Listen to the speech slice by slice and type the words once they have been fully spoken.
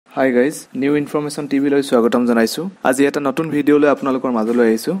Hi guys, new information TV লৈ স্বাগতম জনাইছো। আজি এটা নতুন ভিডিও লৈ আপোনালোকৰ মাজলৈ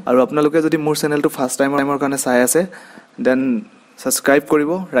আহিছো আৰু আপোনালোকে যদি মোৰ চেনেলটো ফাৰ্স্ট টাইমৰ কাৰণে চাই আছে দেন সাবস্ক্ৰাইব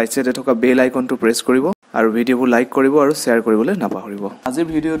কৰিব, ৰাইট সাইডে থকা বেল আইকনটো প্ৰেছ কৰিব আৰু ভিডিওবোৰ লাইক কৰিব আৰু শেয়াৰ কৰিবলৈ নাপাহৰিব। আজিৰ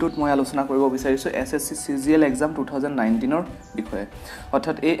ভিডিওটোত মই আলোচনা কৰিব বিচাৰিছো SSC CGL EXAM 2019 ৰ বিষয়ে।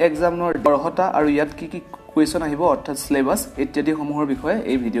 অৰ্থাৎ এই এক্সামৰ অৰ্হতা আৰু ইয়াত কি কুৱেশ্যন আহিব অৰ্থাৎ সিলেবাস ইত্যাদি সমূহৰ বিষয়ে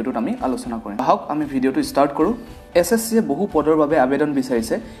এই ভিডিওটোত আমি আলোচনা কৰিম। আহক আমি ভিডিওটো স্টাৰ্ট কৰো। SSC বহু পদৰ বাবে আবেদন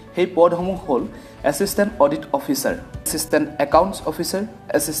বিচাৰিছে। সেই পদসমূহ হ'ল assistant audit officer, assistant accounts officer,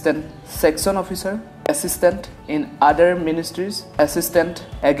 assistant section officer, assistant in other ministries, assistant,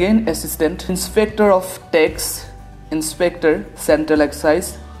 again assistant, inspector of tax, inspector, central excise,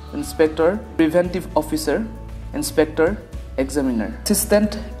 inspector, preventive officer, inspector, examiner,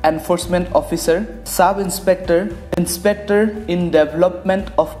 assistant enforcement officer, sub-inspector, inspector in development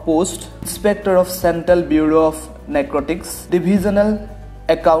of post, inspector of Central Bureau of Narcotics, divisional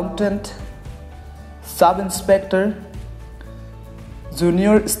accountant, sub-inspector,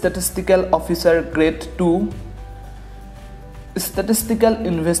 Junior Statistical Officer Grade 2, Statistical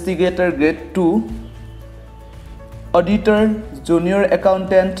Investigator Grade 2, Auditor, Junior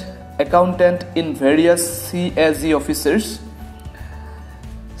Accountant, Accountant in various CSE officers,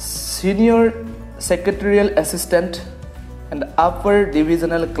 Senior Secretarial Assistant and Upper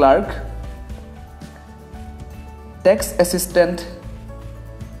Divisional Clerk, Tax Assistant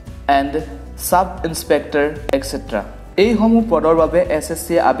and Sub-Inspector, etc. এই সমূহ পদৰ বাবে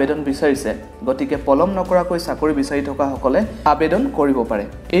SSC আবেদন বিচাৰিছে। গতিকে পলম নকৰাকৈ চাকৰি বিচাৰি থকা সকলে আবেদন কৰিব পাৰে।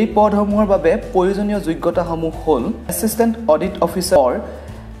 এই পদসমূহৰ বাবে প্ৰয়োজনীয় যোগ্যতাসমূহ হ'ল assistant audit officer,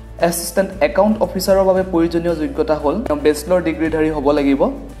 assistant account অফিচাৰৰ বাবে প্ৰয়োজনীয় যোগ্যতা হ'ল বেচেলৰ ডিগ্ৰীধাৰী হ'ব লাগিব।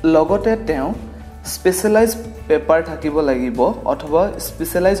 লগতে তেওঁ স্পেশালাইজ পেপাৰ থাকিব লাগিব অথবা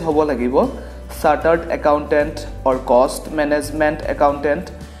স্পেশালাইজ হ'ব লাগিব চাৰ্টাৰ্ড একাউন্টেন্ট অৰ কষ্ট management accountant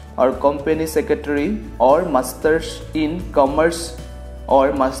or company secretary or masters in commerce or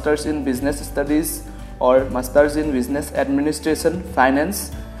masters in business studies or masters in business administration finance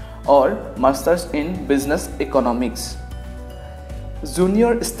or masters in business economics.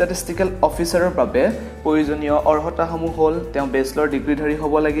 Junior statistical officer বাবে প্ৰয়োজনীয় অৰ্হতাসমূহ হ'ল তেওঁ bachelor ডিগ্ৰীধাৰী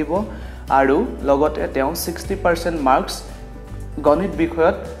হ'ব লাগিব আৰু লগতে তেওঁ 60% মাৰ্কস গণিত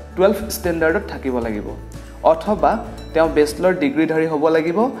বিষয়ত 12 ষ্টেণ্ডাৰ্ডত থাকিব লাগিব অথবা তেওঁ বেচেলৰ ডিগ্ৰীধাৰী হ'ব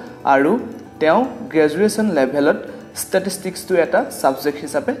লাগিব আৰু তেওঁ গ্ৰেজুৱেচন লেভেলত ষ্টেটিষ্টিক্সটো এটা সাবজেক্ট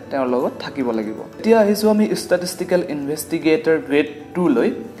হিচাপে তেওঁৰ লগত থাকিব লাগিব। এতিয়া আহিছো আমি ষ্টেটিষ্টিকেল ইনভেষ্টিগেটৰ গ্ৰেড 2 লৈ।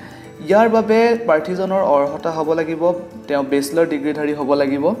 ইয়াৰ বাবে প্ৰাৰ্থীজনৰ অৰ্হতা হ'ব লাগিব তেওঁ বেচেলৰ ডিগ্ৰীধাৰী হ'ব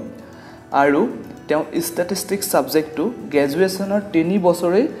লাগিব আৰু তেওঁ ষ্টেটিষ্টিক্স সাবজেক্টটো গ্ৰেজুৱেচনৰ 3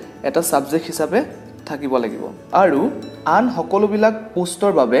 বছৰে এটা সাবজেক্ট হিচাপে থাকিব লাগিব আৰু আন সকলোবিলাক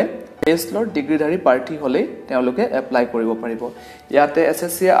পোষ্টৰ বাবে বেচেলৰ ডিগ্ৰীধাৰী প্ৰাৰ্থী হ'লে তেওঁলোকে এপ্লাই কৰিব পাৰিব। ইয়াতে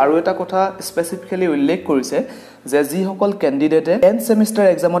এসএসসি আৰু এটা কথা স্পেসিফিক্যালি উল্লেখ কৰিছে যে যিসকল ক্যান্ডিডেটে এন্ড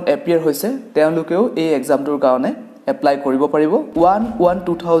সেমিস্টাৰ এক্সামত এপিয়াৰ হৈছে তেওঁলোকেও এই এক্সামটোৰ কাৰণে এপ্লাই কৰিব পাৰিব।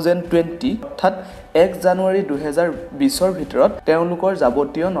 1/1/2020 অৰ্থাৎ 1 জানুৱাৰী 2020 ৰ ভিতৰত তেওঁলোকৰ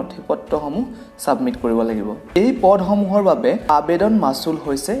যাৱতীয় নথিপত্ৰসমূহ সাবমিট কৰিব লাগিব। এই পদসমূহৰ বাবে আবেদন মাচুল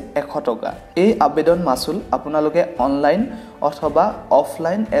হৈছে 100 টকা। এই আবেদন মাচুল আপোনালোকে অনলাইন অথবা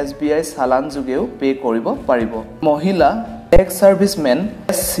অফলাইন SBI চালান যোগেও পে কৰিব পাৰিব। মহিলা, এক্স সাৰ্ভিসমেন,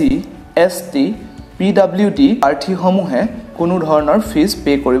 SC, ST, PWD প্ৰাৰ্থীসমূহে কোনো ধৰণৰ ফিজ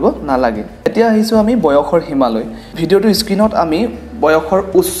পে কৰিব নালাগে। এতিয়া আহিছো আমি বয়সৰ সীমালৈ। ভিডিওটো স্ক্ৰিনত আমি বয়সৰ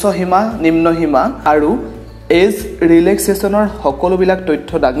উচ্চ সীমা, নিম্ন সীমা আৰু এজ ৰিলেক্সেশনৰ সকলোবিলাক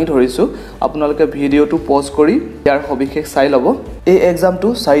তথ্য দাঙি ধৰিছো। আপোনালোকে ভিডিওটো পজ কৰি ইয়াৰ সবিশেষ চাই ল'ব। এই এক্সামটো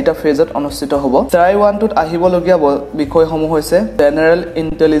 4টা ফেজত অনুষ্ঠিত হ'ব। ট্ৰাই 1টোত আহিবলগীয়া বিষয়সমূহ হৈছে জেনাৰেল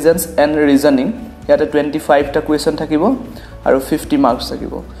ইন্টেলিজেন্স এণ্ড ৰিজনিং। ইয়াতে 25টা কুৱেশ্যন থাকিব আৰু 50 মাৰ্কস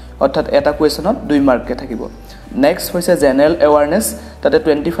থাকিব অৰ্থাৎ এটা কুৱেশ্যনত 2 মাৰ্ককে থাকিব। নেক্সট হৈছে জেনাৰেল এৱাৰনেছ, তাতে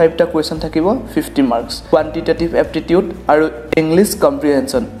 25টা কুৱেশ্যন থাকিব 50 মাৰ্কস। কোৱান্টিটেটিভ এপ্টিটিউড আৰু ইংলিছ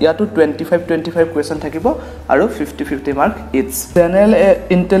কম্প্ৰিহেনশন ইয়াতো 25 কুৱেশ্যন থাকিব আৰু 50 mark it's. General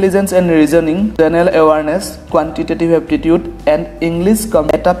intelligence and reasoning, general awareness, quantitative aptitude and English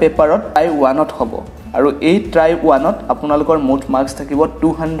এটা পেপাৰত ট্ৰাই 1ত হ'ব আৰু এই ট্ৰাই 1ত আপোনালোকৰ মুঠ মাৰ্কস থাকিব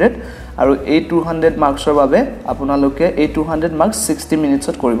 200 আৰু এই 200 মাৰ্কসৰ বাবে আপোনালোকে এই 200 মাৰ্কস 60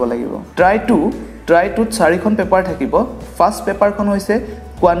 মিনিটছত কৰিব লাগিব। ট্ৰাই 2ত 4খন পেপাৰ থাকিব। ফাৰ্স্ট পেপাৰখন হৈছে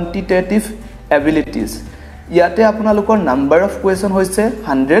কোৱান্টিটেটিভ এবিলিটিজ। ইয়াতে আপোনালোকৰ নাম্বাৰ অফ কুৱেশ্যন হৈছে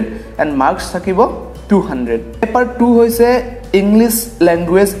 100 এণ্ড মাৰ্কস থাকিব 200। পেপাৰ 2 হৈছে ইংলিছ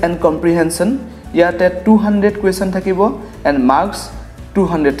লেংগুৱেজ এণ্ড কম্প্ৰিহেনশন। ইয়াতে 200 কুৱেশ্যন থাকিব এণ্ড মাৰ্কস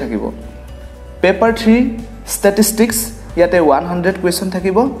 200 থাকিব। পেপাৰ 3 ষ্টেটিষ্টিক্স, ইয়াতে 100 কুৱেশ্যন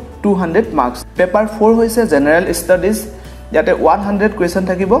থাকিব 200 মাৰ্কস। পেপাৰ 4 হৈছে জেনাৰেল ষ্টাডিজ। ইয়াতে 100 কুৱেশ্যন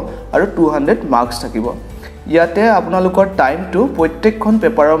থাকিব আৰু 200 মাৰ্কছ থাকিব ইয়াতে আপোনালোকৰ টাইমটো প্ৰত্যেকখন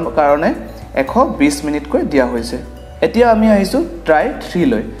পেপাৰৰ কাৰণে 120 মিনিটকৈ দিয়া হৈছে এতিয়া আমি আহিছো ট্ৰাই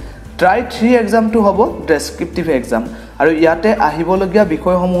 3 লৈ ট্ৰাই 3 এক্সামটো হ'ব ডেসক্ৰিপটিভ এক্সাম আৰু ইয়াতে আহিবলগীয়া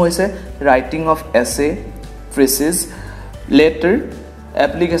বিষয়সমূহ হৈছে ৰাইটিং অফ এছে ফ্ৰেজেছ লেটাৰ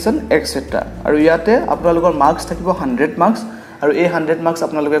এপ্লিকেশন এটসেট্ৰা আৰু ইয়াতে আপোনালোকৰ মাৰ্কছ থাকিব 100 মাৰ্কছ আৰু এই 100 মাৰ্কছ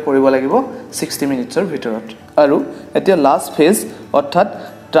আপোনালোকে কৰিব লাগিব 60 মিনিটছৰ ভিতৰত আৰু এতিয়া লাষ্ট ফেজ অৰ্থাৎ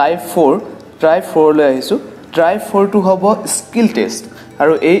ট্ৰাই 4 লৈ আহিছো ট্ৰাই 4 টো হ'ব স্কিল টেষ্ট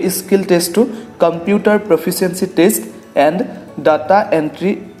আৰু এই স্কিল টেষ্টটো computer proficiency test and data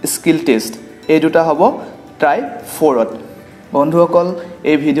entry skill test এই দুটা হ'ব ট্ৰাই 4ত বন্ধুসকল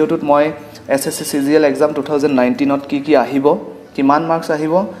এই ভিডিঅ'টোত মই SSC CGL EXAM 2019ত কি আহিব কিমান মাৰ্কছ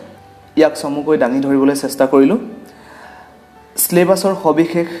আহিব ইয়াক সমুকৈ দাঙি ধৰিবলৈ চেষ্টা কৰিলো সিলেবাসৰ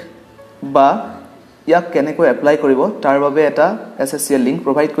সবিশেষ বা ইয়াক কেনেকৈ এপ্লাই কৰিব তাৰ বাবে এটা SSC লিংক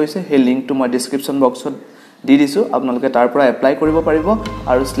প্ৰভাইড কৰিছে সেই লিংকটো মই ডেসক্ৰিপচন বক্সত দি দিছো আপোনালোকে তাৰ পৰা এপ্লাই কৰিব পাৰিব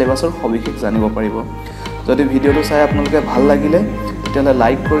আৰু সিলেবাসৰ সবিশেষ জানিব পাৰিব যদি ভিডিঅ'টো চাই আপোনালোকে ভাল লাগিলে তেতিয়াহ'লে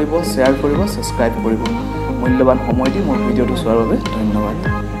লাইক কৰিব শ্বেয়াৰ কৰিব সাবস্ক্ৰাইব কৰিব মূল্যৱান সময় দি মোৰ ভিডিঅ'টো চোৱাৰ বাবে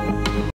ধন্যবাদ